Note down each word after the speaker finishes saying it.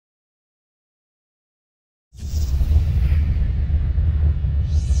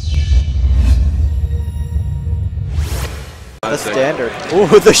standard.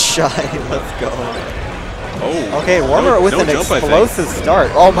 Ooh, the shine. Let's go. Oh. Okay, Warmer with an jump, explosive start.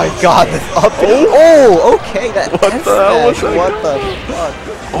 Oh my god, this up. Oh, okay. That what the hell was that? What the fuck?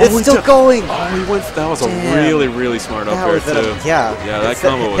 Oh, it's still going. Oh, he went. That was a really smart up air too. Yeah. Yeah, that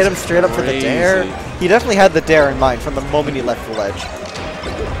combo was hit him straight up for the dare. He definitely had the dare in mind from the moment he left the ledge.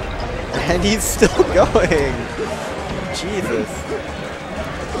 And he's still going. Jesus.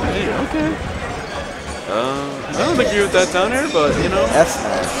 Hey, okay. I don't think you with that down air, but you know. F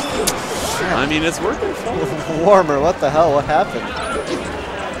smash. I mean, it's working. Warmer, what the hell? What happened?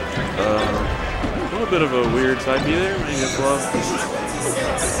 A little bit of a weird side B there. Maybe a fluff.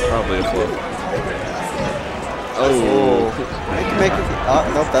 Probably a fluff. Oh. Make it. Oh,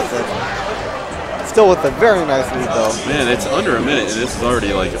 nope, that's it. Still with a very nice lead, though. Man, it's under a minute, and this is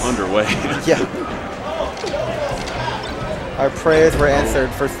already, like, underway. Yeah. Our prayers were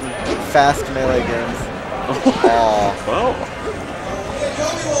answered for some fast melee games. Oh. Well.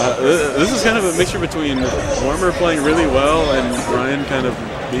 This is kind of a mixture between Warmer playing really well and Ryan kind of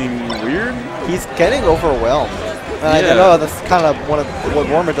being weird. He's getting overwhelmed. I know that's kind of what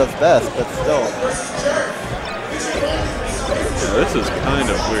Warmer does best, but still. Yeah, this is kind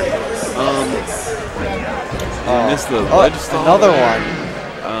of weird. Missed the ledge stall another there. one.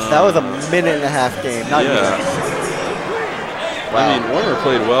 That was a minute-and-a-half game. Not even. Wow. I mean, Warmer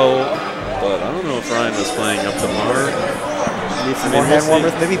played well, but I don't know if Ryan was playing up to par. Need some more hand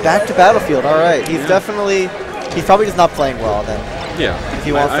warmers. Maybe back to Battlefield. All right. He's definitely. He's probably just not playing well then. Yeah. If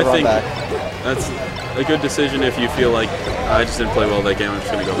he wants to run back. That's a good decision if you feel like I just didn't play well that game. I'm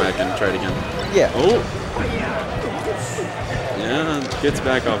just going to go back and try it again. Yeah. Oh. Yeah, gets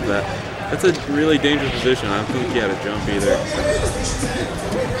back off that. That's a really dangerous position. I don't think he had a jump either.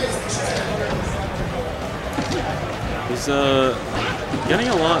 He's getting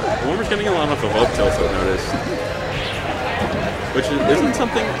a lot. Warmer's getting a lot off of up tilt, I've noticed. Which isn't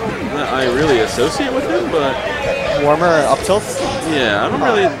something that I really associate with him, but... Warmer up tilts? Yeah, I don't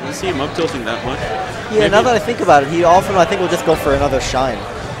really see him up tilting that much. Yeah, maybe. Now that I think about it, he often, I think, will just go for another shine.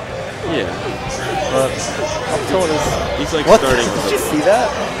 Yeah. But up tilt is... He's like what? starting with Did you see that?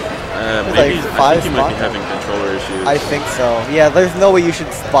 Maybe like I think he might be having controller issues. I think so. Yeah, there's no way you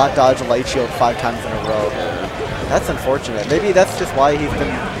should spot dodge a light shield 5 times in a row. Yeah. That's unfortunate. Maybe that's just why he's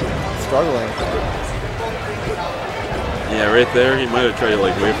been struggling. Yeah, right there, he might have tried to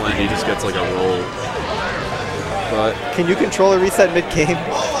like waveland, he just gets like a roll. But can you controller reset mid-game?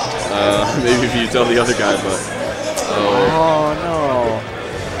 Maybe if you tell the other guy, but... Oh, no.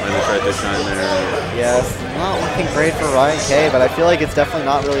 Might have tried to shine there. Yes, not looking great for Ryan K, but I feel like it's definitely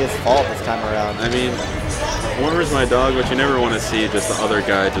not really his fault this time around. I mean, Warmer's my dog, but you never want to see just the other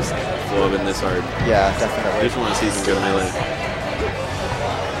guy just flub in this hard. Yeah, definitely. You just want to see some good melee.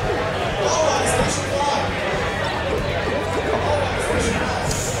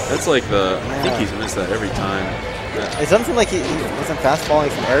 That's like the... I think he's missed that every time. It doesn't seem like he wasn't fast falling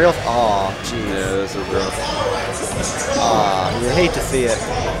some aerials. Oh, jeez. Yeah, this is rough. You hate to see it.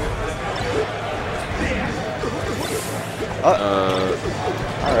 Alright.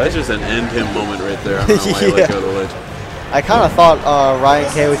 That's just an end him moment right there. I don't know why he let go of the ledge. I kind of thought Ryan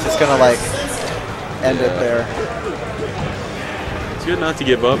K was just going to like end it there. It's good not to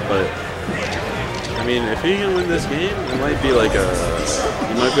give up, but I mean, if he can win this game, it might be like a...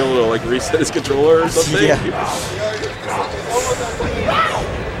 He might be able to like reset his controller or something. Yeah.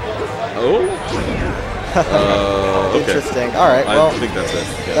 Oh? Okay. Interesting. All right, well, I think that's it.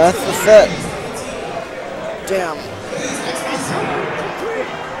 Yeah. That's the set. Damn.